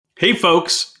Hey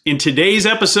folks, in today's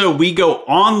episode, we go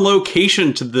on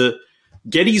location to the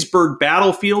Gettysburg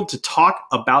battlefield to talk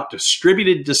about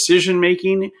distributed decision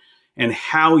making and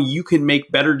how you can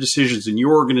make better decisions in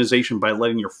your organization by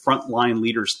letting your frontline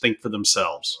leaders think for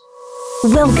themselves.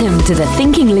 Welcome to The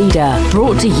Thinking Leader,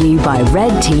 brought to you by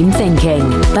Red Team Thinking.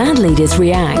 Bad leaders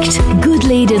react, good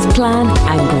leaders plan,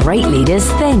 and great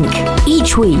leaders think.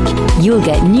 Each week, you'll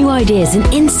get new ideas and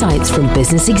insights from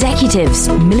business executives,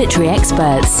 military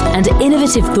experts, and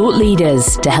innovative thought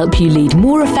leaders to help you lead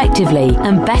more effectively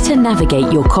and better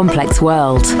navigate your complex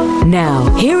world.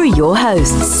 Now, here are your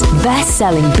hosts,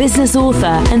 best-selling business author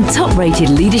and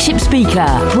top-rated leadership speaker,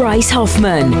 Bryce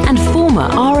Hoffman, and former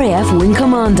RAF Wing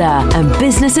Commander and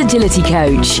business agility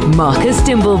coach, Marcus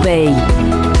Dimbleby.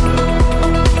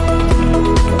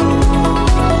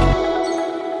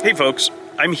 Hey folks,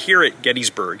 I'm here at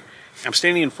Gettysburg. I'm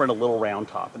standing in front of Little Round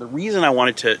Top. And the reason I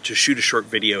wanted to shoot a short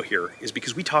video here is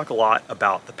because we talk a lot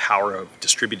about the power of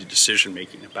distributed decision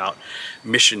making, about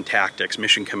mission tactics,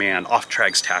 mission command,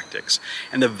 off-trags tactics,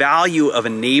 and the value of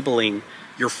enabling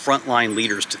your frontline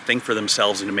leaders to think for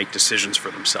themselves and to make decisions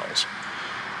for themselves.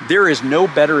 There is no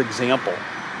better example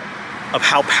of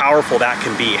how powerful that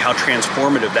can be, how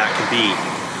transformative that can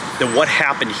be, than what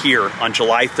happened here on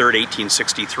July 3rd,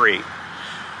 1863,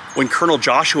 when Colonel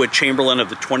Joshua Chamberlain of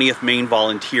the 20th Maine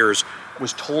Volunteers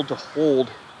was told to hold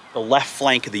the left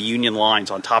flank of the Union lines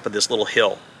on top of this little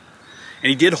hill. And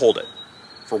he did hold it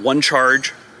for one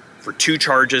charge, for two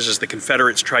charges as the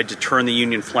Confederates tried to turn the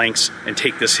Union flanks and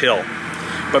take this hill.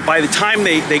 But by the time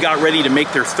they got ready to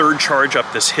make their third charge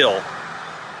up this hill,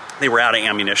 they were out of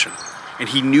ammunition. And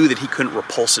he knew that he couldn't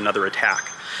repulse another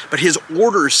attack. But his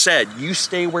orders said, you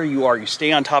stay where you are, you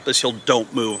stay on top of this hill,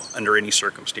 don't move under any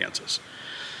circumstances.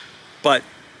 But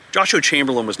Joshua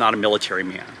Chamberlain was not a military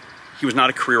man. He was not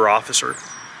a career officer.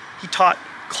 He taught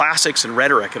classics and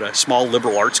rhetoric at a small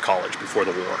liberal arts college before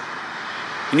the war.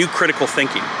 He knew critical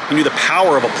thinking. He knew the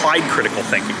power of applied critical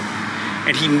thinking.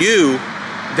 And he knew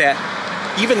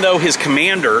that even though his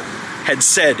commander had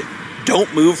said,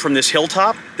 don't move from this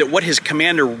hilltop, that what his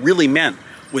commander really meant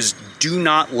was do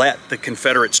not let the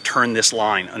Confederates turn this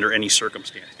line under any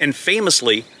circumstance. And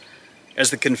famously, as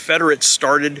the Confederates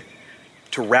started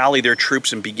to rally their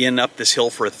troops and begin up this hill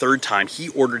for a third time, he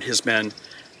ordered his men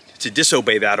to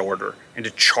disobey that order and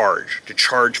to charge,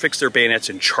 fix their bayonets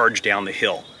and charge down the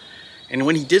hill. And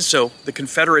when he did so, the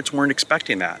Confederates weren't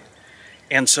expecting that.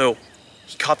 And so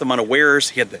he caught them unawares,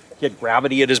 he had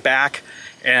gravity at his back,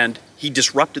 and he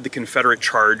disrupted the Confederate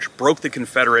charge, broke the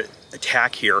Confederate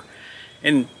attack here,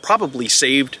 and probably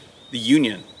saved the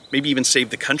Union, maybe even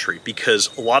saved the country,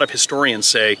 because a lot of historians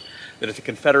say that if the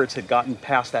Confederates had gotten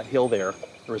past that hill there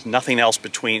was nothing else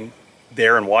between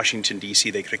there and Washington,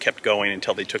 D.C. They could have kept going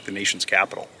until they took the nation's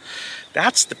capital.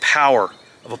 That's the power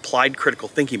of applied critical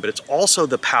thinking, but it's also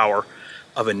the power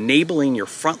of enabling your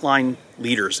frontline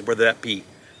leaders, whether that be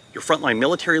your frontline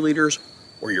military leaders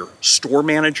or your store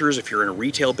managers if you're in a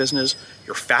retail business,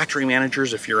 your factory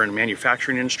managers if you're in a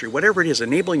manufacturing industry, whatever it is,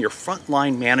 enabling your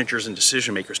frontline managers and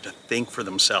decision makers to think for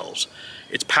themselves.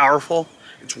 It's powerful.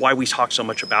 It's why we talk so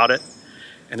much about it.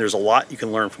 And there's a lot you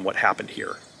can learn from what happened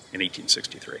here in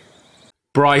 1863.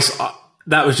 Bryce,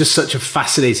 that was just such a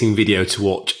fascinating video to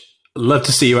watch. Love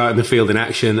to see you out in the field in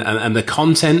action, and the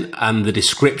content and the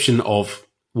description of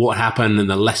what happened and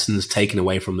the lessons taken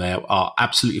away from there are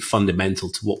absolutely fundamental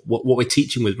to what we're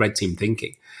teaching with Red Team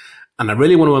Thinking. And I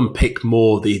really want to unpick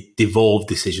more the devolved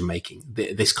decision making,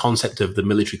 this concept of the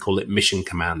military call it mission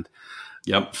command.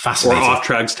 Yep. Fascinating. Or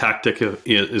off-trags tactic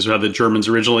is how the Germans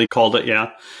originally called it.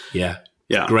 Yeah.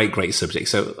 Great subject.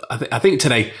 So I think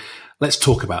today, let's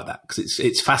talk about that because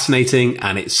it's fascinating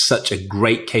and it's such a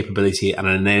great capability and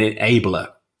an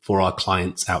enabler for our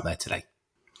clients out there today.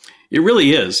 It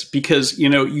really is because,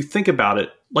 you think about it,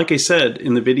 like I said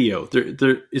in the video,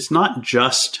 it's not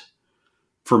just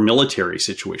for military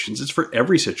situations. It's for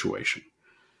every situation.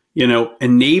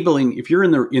 Enabling, if you're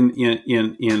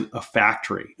in a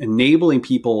factory, enabling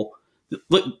people,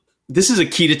 look, this is a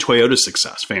key to Toyota's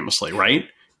success famously, right?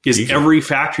 Is every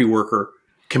factory worker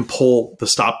can pull the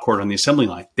stop cord on the assembly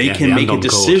line. They can make a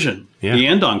decision, the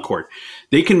end-on cord.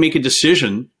 They can make a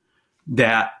decision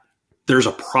that there's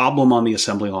a problem on the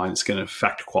assembly line that's going to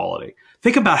affect quality.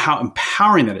 Think about how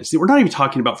empowering that is. We're not even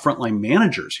talking about frontline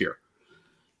managers here.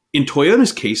 In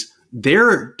Toyota's case,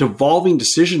 they're devolving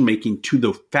decision-making to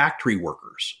the factory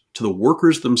workers, to the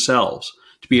workers themselves,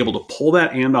 to be able to pull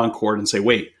that and-on cord and say,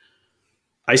 wait,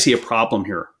 I see a problem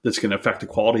here that's going to affect the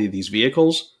quality of these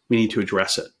vehicles. We need to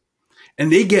address it.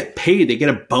 And they get paid. They get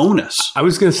a bonus. I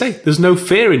was going to say, there's no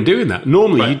fear in doing that.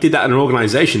 Normally, you did that in an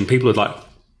organization, people would like,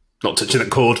 not touching that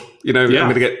cord, I'm Yeah.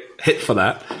 going to get hit for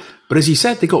that. But as you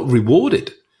said, they got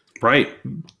rewarded. Right.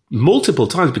 Multiple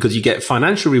times because you get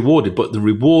financially rewarded, but the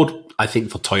reward, I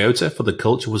think, for Toyota, for the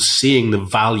culture, was seeing the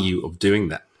value of doing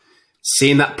that,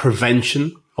 seeing that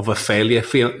prevention of a failure,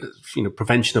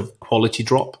 prevention of quality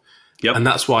drop. Yep. And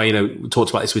that's why, we talked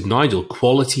about this with Nigel,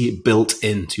 quality built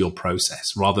into your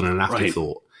process rather than an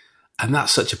afterthought. Right. And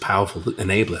that's such a powerful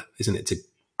enabler, isn't it, to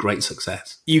great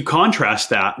success. You contrast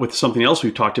that with something else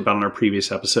we've talked about in our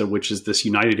previous episode, which is this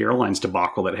United Airlines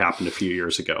debacle that happened a few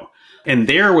years ago. And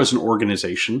there was an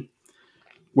organization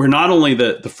where not only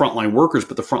the frontline workers,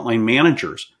 but the frontline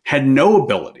managers had no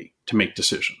ability to make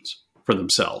decisions for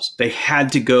themselves. They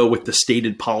had to go with the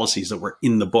stated policies that were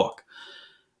in the book.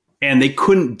 And they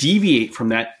couldn't deviate from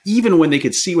that, even when they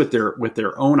could see with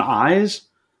their own eyes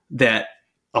that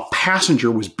a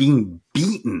passenger was being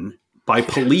beaten by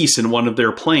police in one of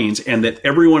their planes, and that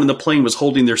everyone in the plane was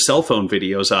holding their cell phone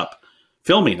videos up,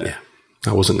 filming it. Yeah,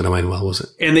 that wasn't going to end well, was it?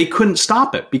 And they couldn't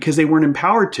stop it because they weren't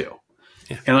empowered to.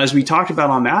 Yeah. And as we talked about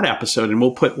on that episode, and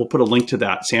we'll put a link to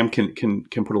that. Sam can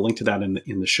put a link to that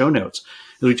in the show notes.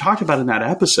 As we talked about in that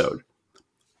episode,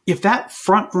 if that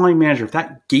frontline manager, if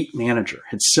that gate manager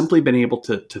had simply been able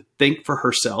to think for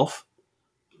herself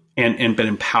and been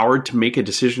empowered to make a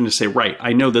decision to say, right,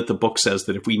 I know that the book says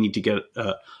that if we need to get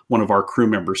one of our crew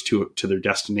members to their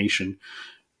destination,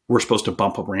 we're supposed to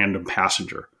bump a random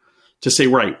passenger. To say,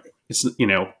 right, it's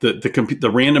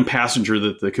the random passenger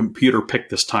that the computer picked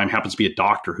this time happens to be a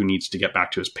doctor who needs to get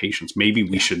back to his patients. Maybe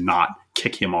we should not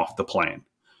kick him off the plane.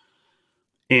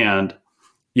 And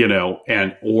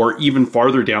or even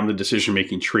farther down the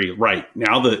decision-making tree, right,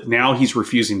 now he's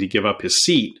refusing to give up his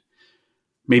seat.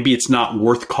 Maybe it's not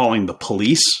worth calling the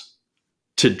police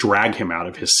to drag him out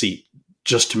of his seat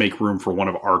just to make room for one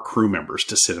of our crew members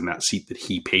to sit in that seat that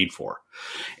he paid for.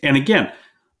 And again,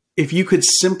 if you could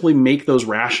simply make those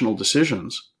rational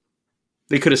decisions,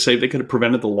 they could have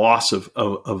prevented the loss of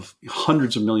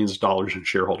hundreds of millions of dollars in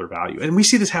shareholder value. And we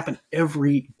see this happen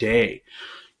every day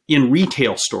in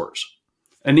retail stores,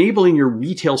 enabling your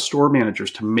retail store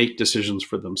managers to make decisions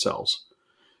for themselves.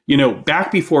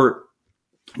 Back before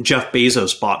Jeff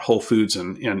Bezos bought Whole Foods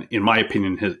and in my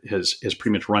opinion, has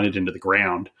pretty much run it into the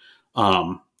ground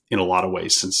in a lot of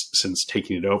ways since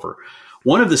taking it over.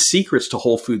 One of the secrets to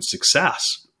Whole Foods'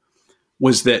 success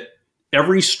was that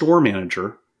every store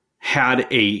manager had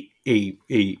a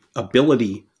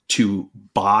ability to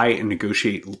buy and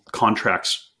negotiate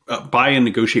contracts, buy and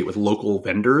negotiate with local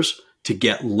vendors to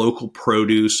get local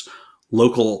produce,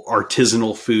 local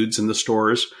artisanal foods in the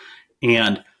stores.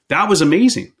 And that was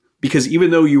amazing. Because even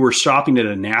though you were shopping at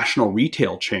a national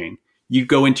retail chain, you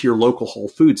go into your local Whole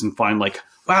Foods and find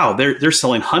wow, they're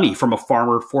selling honey from a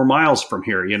farmer 4 miles from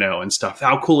here, and stuff.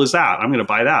 How cool is that? I'm going to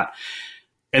buy that.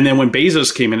 And then when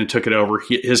Bezos came in and took it over,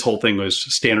 his whole thing was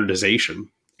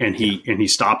standardization, and he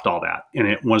stopped all that. And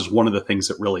it was one of the things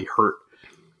that really hurt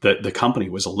the company,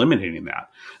 was eliminating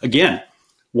that. Again,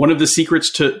 one of the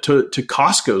secrets to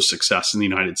Costco's success in the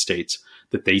United States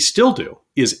that they still do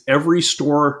is every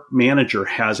store manager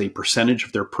has a percentage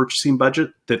of their purchasing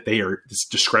budget it's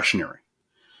discretionary.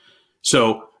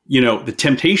 So, the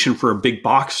temptation for a big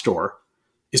box store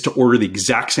is to order the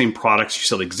exact same products. You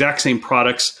sell the exact same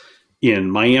products in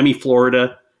Miami,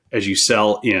 Florida, as you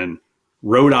sell in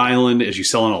Rhode Island, as you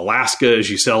sell in Alaska, as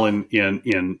you sell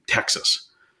in Texas.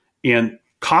 And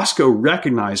Costco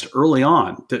recognized early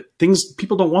on that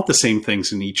people don't want the same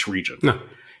things in each region. No.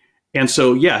 And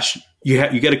so, yes, you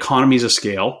get economies of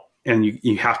scale, and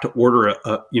you have to order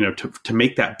to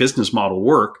make that business model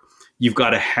work. You've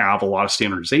got to have a lot of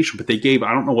standardization. But they gave,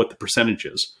 I don't know what the percentage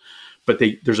is, but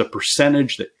there's a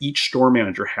percentage that each store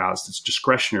manager has that's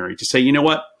discretionary to say, you know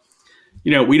what,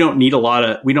 we don't need a lot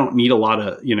of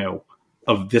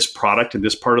of this product in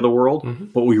this part of the world. Mm-hmm.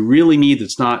 What we really need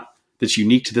that's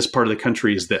unique to this part of the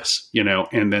country is this,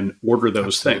 and then order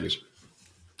those things.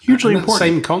 Hugely important.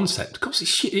 Same concept. Of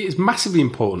course, it is massively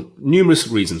important. Numerous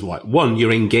reasons why. One,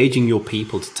 you're engaging your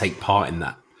people to take part in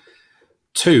that.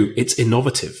 Two, it's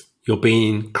innovative. You're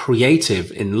being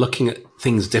creative in looking at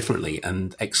things differently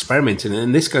and experimenting.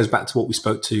 And this goes back to what we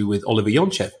spoke to with Oliver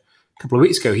Yonchev a couple of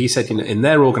weeks ago. He said, in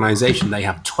their organization, they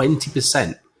have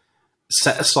 20%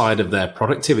 set aside of their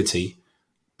productivity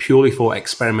purely for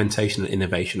experimentation and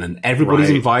innovation. And everybody's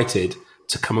invited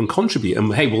to come and contribute.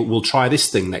 And hey, we'll try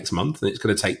this thing next month, and it's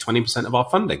going to take 20% of our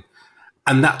funding.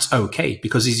 And that's okay,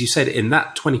 because as you said, in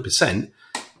that 20%,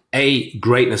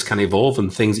 greatness can evolve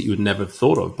and things that you would never have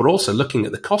thought of. But also looking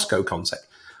at the Costco concept,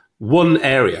 one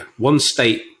area, one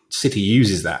state, city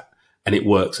uses that and it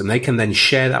works. And they can then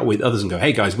share that with others and go,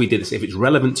 hey guys, we did this. If it's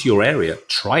relevant to your area,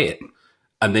 try it.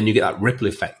 And then you get that ripple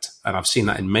effect. And I've seen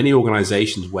that in many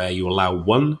organizations where you allow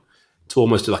one to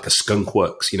almost do like a skunk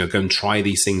works, go and try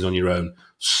these things on your own,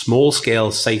 small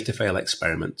scale, safe to fail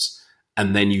experiments.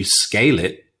 And then you scale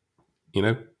it,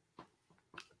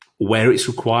 where it's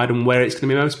required and where it's going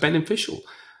to be most beneficial.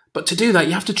 But to do that,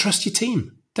 you have to trust your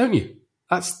team, don't you?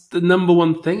 That's the number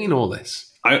one thing in all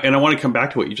this. I want to come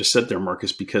back to what you just said there,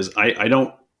 Marcus, because I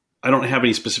don't have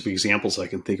any specific examples I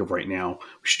can think of right now.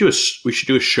 We should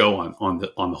do a show on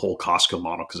the whole Costco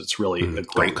model, because it's really a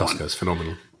great one. Costco's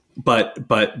phenomenal. But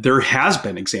there has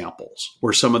been examples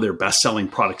where some of their best-selling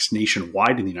products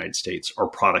nationwide in the United States are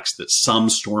products that some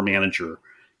store manager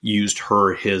used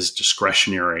his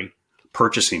discretionary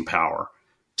purchasing power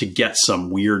to get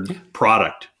some weird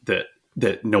product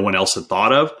that no one else had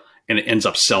thought of, and it ends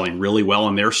up selling really well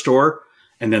in their store.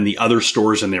 And then the other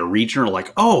stores in their region are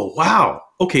like, oh, wow,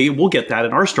 okay, we'll get that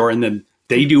in our store. And then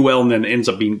they do well, and then it ends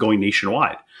up going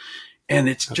nationwide. And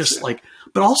it's just like,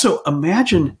 but also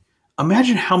imagine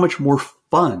how much more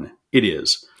fun it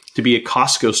is to be a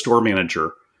Costco store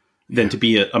manager than to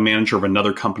be a manager of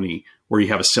another company where you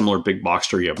have a similar big box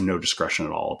store. You have no discretion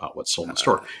at all about what's sold in the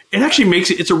store. It actually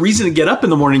it's a reason to get up in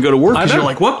the morning and go to work, because you're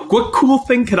like, what cool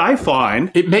thing could I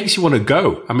find? It makes you want to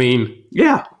go. I mean,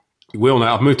 yeah. We all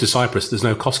know I've moved to Cyprus. There's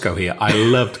no Costco here. I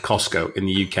loved Costco in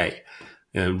the UK.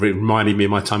 Reminding me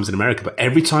of my times in America. But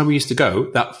every time we used to go,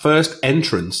 that first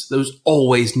entrance, there was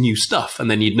always new stuff.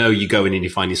 And then you go in and you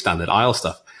find your standard aisle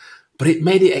stuff. But it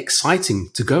made it exciting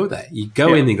to go there. You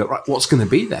go in and you go, right, what's going to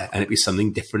be there? And it'd be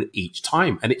something different each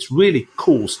time. And it's really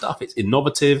cool stuff. It's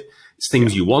innovative. It's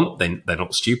things you want. They're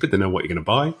not stupid. They know what you're going to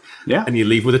buy. Yeah. And you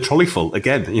leave with a trolley full.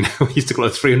 Again, we used to go to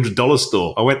a $300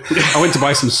 store. I went to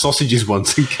buy some sausages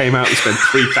once and came out and spent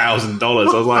 $3,000.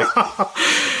 I was like,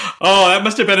 oh, that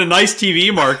must have been a nice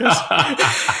TV, Marcus.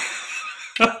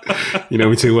 You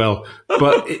know me too well.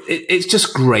 But it's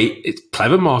just great. It's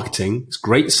clever marketing. It's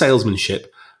great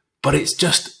salesmanship. But it's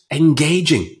just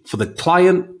engaging for the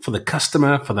client, for the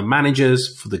customer, for the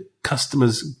managers, for the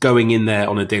customers going in there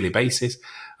on a daily basis.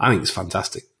 I think it's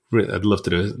fantastic. I'd love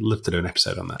to do an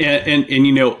episode on that.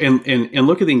 And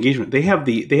look at the engagement. They have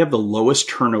the lowest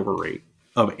turnover rate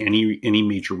of any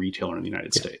major retailer in the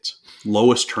United States.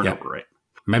 Lowest turnover rate.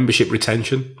 Membership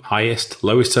retention, highest,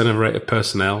 lowest turnover rate of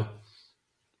personnel,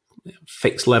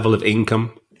 fixed level of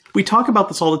income. We talk about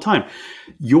this all the time.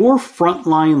 Your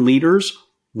frontline leaders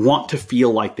want to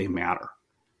feel like they matter.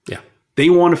 Yeah. They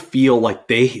want to feel like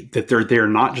that they're there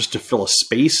not just to fill a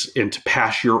space and to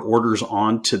pass your orders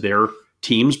on to their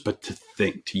teams, but to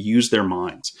think, to use their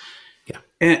minds. Yeah.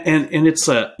 And it's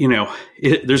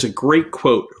there's a great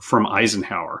quote from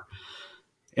Eisenhower.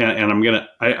 And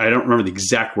I don't remember the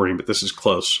exact wording, but this is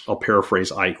close. I'll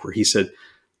paraphrase Ike, where he said,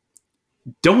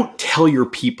 don't tell your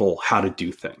people how to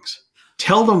do things.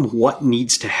 Tell them what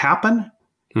needs to happen.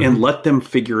 And let them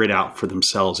figure it out for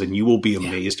themselves, and you will be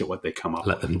amazed at what they come up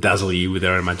with. Let them dazzle you with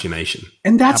their imagination.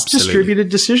 And that's distributed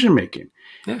decision making.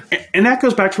 Yeah. And that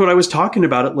goes back to what I was talking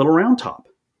about at Little Round Top.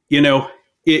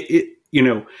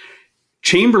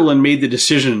 Chamberlain made the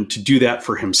decision to do that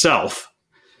for himself.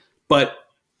 But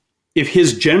if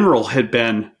his general had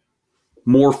been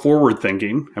more forward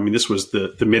thinking, I mean, this was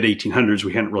the mid 1800s.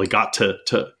 We hadn't really got to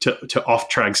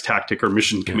Auftrags tactic or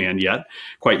mission command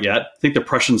quite yet. I think the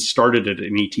Prussians started it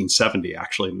in 1870,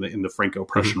 actually, in the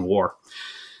Franco-Prussian War.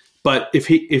 But if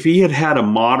he had a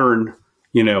modern,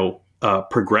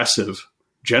 progressive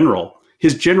general,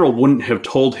 his general wouldn't have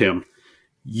told him,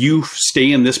 you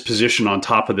stay in this position on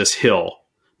top of this hill,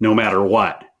 no matter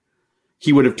what.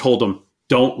 He would have told him,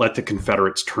 don't let the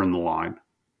Confederates turn the line.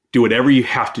 Do whatever you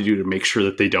have to do to make sure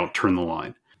that they don't turn the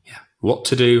line. Yeah. What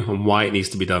to do and why it needs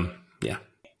to be done. Yeah.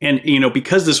 And,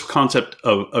 because this concept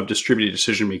of distributed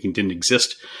decision-making didn't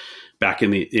exist back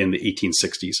in the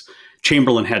 1860s,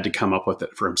 Chamberlain had to come up with it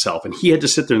for himself. And he had to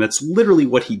sit there, and that's literally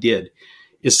what he did,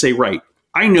 is say, right,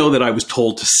 I know that I was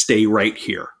told to stay right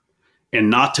here and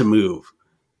not to move.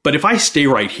 But if I stay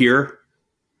right here,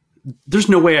 there's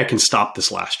no way I can stop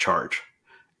this last charge.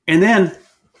 And then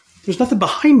there's nothing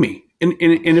behind me. And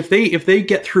if they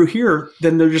get through here,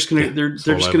 then they're just gonna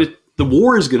the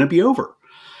war is gonna be over.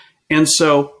 And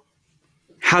so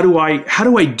how do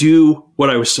I do what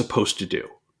I was supposed to do,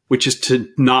 which is to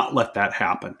not let that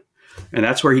happen? And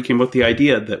that's where he came up with the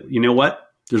idea that,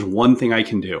 there's one thing I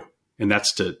can do, and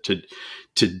that's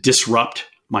to disrupt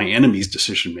my enemy's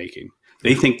decision making.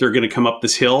 They think they're going to come up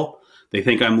this hill. They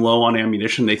think I'm low on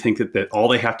ammunition. They think that all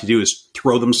they have to do is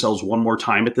throw themselves one more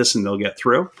time at this and they'll get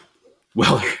through.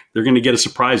 Well, they're going to get a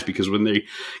surprise, because when they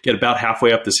get about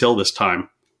halfway up this hill this time,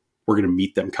 we're going to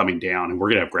meet them coming down, and we're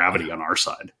going to have gravity on our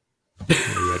side.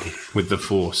 Ready with the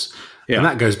force. Yeah. And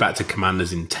that goes back to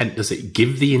commander's intent. Does it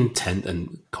give the intent,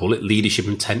 and call it leadership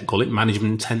intent, call it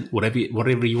management intent, whatever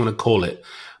you want to call it,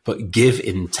 but give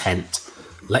intent.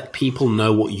 Let people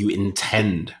know what you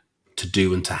intend to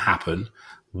do and to happen,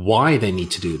 why they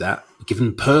need to do that, give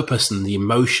them purpose and the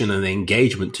emotion and the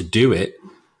engagement to do it,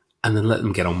 and then let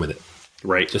them get on with it.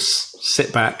 Right. Just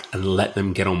sit back and let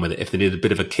them get on with it. If they need a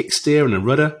bit of a kicksteer and a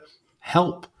rudder,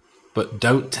 help. But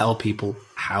don't tell people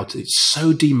how to. It's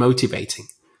so demotivating,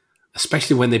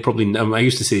 especially when they probably know. I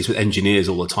used to see this with engineers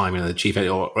all the time. The chief,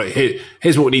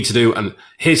 here's what we need to do, and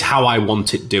here's how I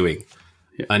want it doing.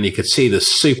 Yeah. And you could see the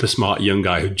super smart young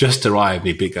guy who just arrived, and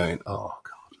he'd be going, oh,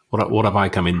 God, what have I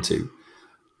come into?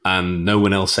 And no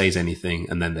one else says anything.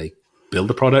 And then they build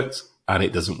the product, and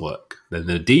it doesn't work. Then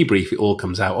the debrief, it all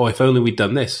comes out, oh, if only we'd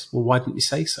done this. Well, why didn't you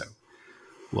say so?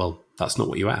 Well, that's not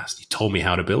what you asked. You told me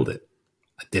how to build it.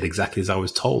 I did exactly as I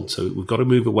was told. So we've got to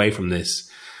move away from this,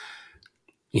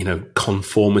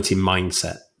 conformity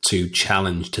mindset to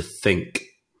challenge, to think,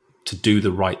 to do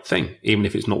the right thing. Even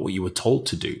if it's not what you were told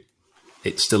to do,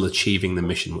 it's still achieving the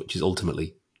mission, which is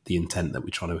ultimately the intent that we're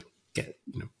trying to get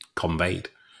conveyed.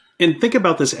 And think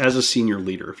about this as a senior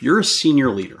leader. If you're a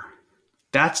senior leader,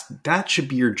 that should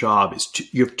be your job.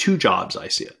 You have two jobs. I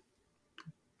see it.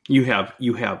 You have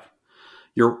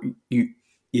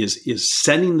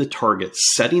setting the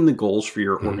targets, setting the goals for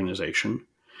your organization,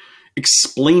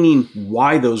 explaining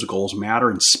why those goals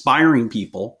matter, inspiring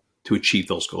people to achieve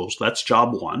those goals. That's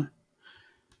job one.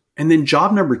 And then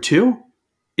job number two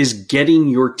is getting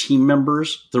your team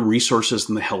members the resources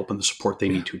and the help and the support they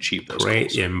need to achieve those goals.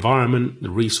 Create the environment, the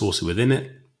resources within it.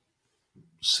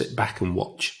 Sit back and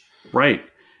watch. Right.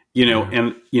 We've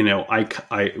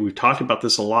talked about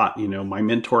this a lot. My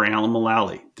mentor, Alan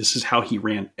Mullally, this is how he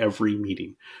ran every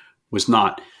meeting. Was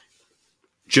not,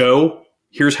 Joe,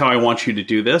 here's how I want you to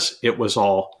do this. It was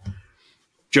all,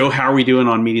 Joe, how are we doing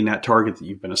on meeting that target that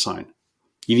you've been assigned?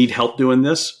 You need help doing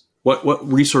this?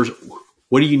 What resource,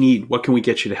 what do you need? What can we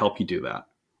get you to help you do that?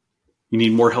 You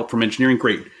need more help from engineering?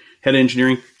 Great. Head of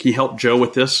engineering, can you help Joe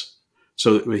with this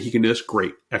so that he can do this?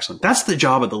 Great. Excellent. That's the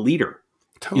job of the leader.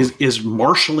 Totally. Is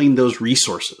marshaling those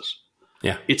resources.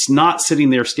 Yeah. It's not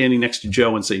sitting there standing next to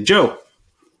Joe and saying, Joe,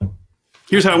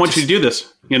 here's how I want you to do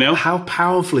this. How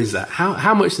powerful is that?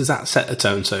 How much does that set the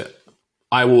tone? So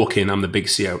I walk in, I'm the big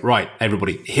CEO. Right,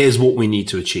 everybody, here's what we need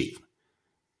to achieve.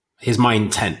 Here's my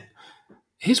intent.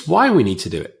 Here's why we need to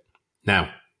do it.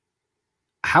 Now,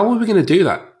 how are we going to do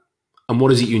that? And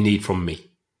what is it you need from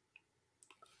me?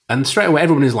 And straight away,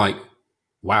 everyone is like,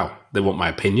 wow, they want my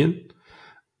opinion.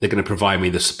 They're going to provide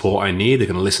me the support I need. They're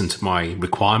going to listen to my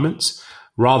requirements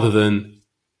rather than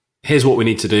here's what we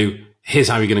need to do. Here's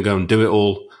how you're going to go and do it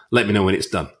all. Let me know when it's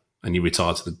done. And you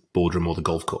retire to the boardroom or the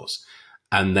golf course.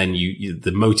 And then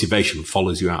the motivation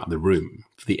follows you out of the room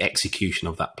for the execution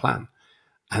of that plan.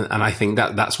 And I think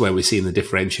that's where we're seeing the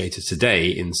differentiator today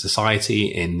in society,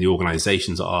 in the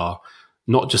organizations that are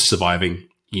not just surviving.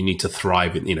 You need to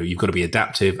thrive. You've got to be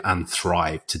adaptive and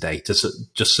thrive today.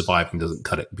 Just surviving doesn't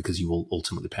cut it because you will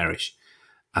ultimately perish.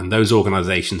 And those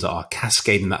organizations that are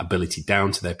cascading that ability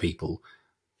down to their people,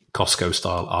 Costco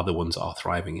style, are the ones that are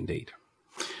thriving indeed.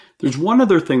 There's one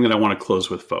other thing that I want to close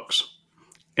with, folks,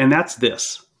 and that's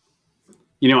this.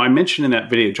 I mentioned in that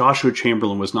video, Joshua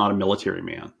Chamberlain was not a military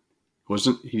man.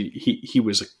 He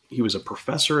was a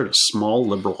professor at a small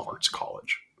liberal arts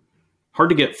college. Hard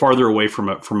to get farther away from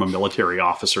a military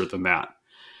officer than that.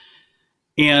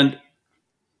 And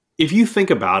if you think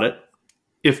about it,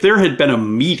 if there had been a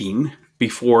meeting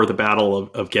before the Battle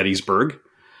of Gettysburg,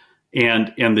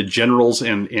 and the generals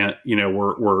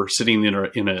were sitting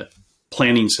in a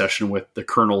planning session with the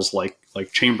colonels like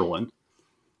Chamberlain,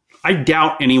 I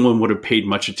doubt anyone would have paid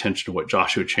much attention to what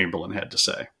Joshua Chamberlain had to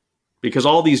say. Because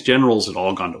all these generals had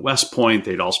all gone to West Point.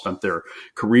 They'd all spent their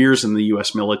careers in the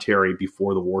U.S. military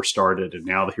before the war started. And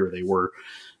now here they were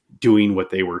doing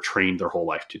what they were trained their whole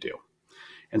life to do.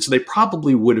 And so they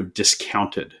probably would have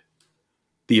discounted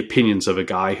the opinions of a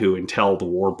guy who, until the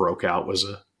war broke out, was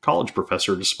a college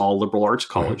professor at a small liberal arts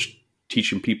college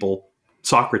teaching people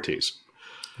Socrates.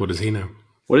 What does he know?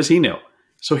 What does he know?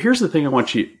 So here's the thing I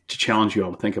want you to challenge you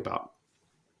all to think about.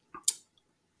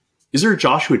 Is there a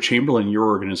Joshua Chamberlain in your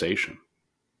organization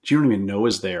that you don't even know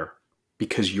is there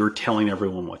because you're telling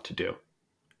everyone what to do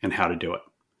and how to do it?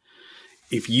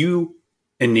 If you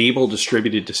enable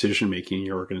distributed decision-making in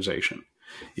your organization,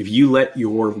 if you let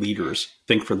your leaders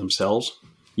think for themselves,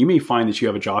 you may find that you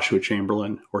have a Joshua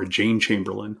Chamberlain or a Jane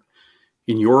Chamberlain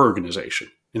in your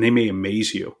organization, and they may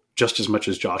amaze you just as much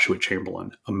as Joshua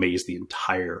Chamberlain amazed the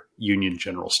entire Union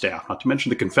general staff, not to mention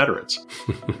the Confederates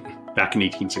back in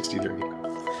 1863.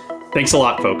 Thanks a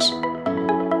lot, folks.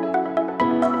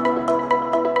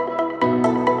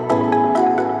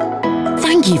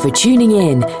 Thank you for tuning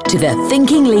in to The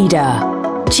Thinking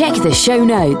Leader. Check the show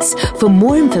notes for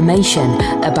more information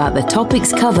about the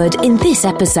topics covered in this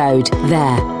episode.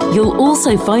 There, you'll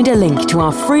also find a link to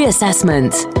our free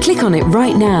assessment. Click on it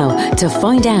right now to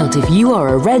find out if you are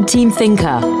a Red Team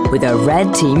thinker with a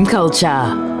Red Team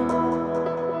culture.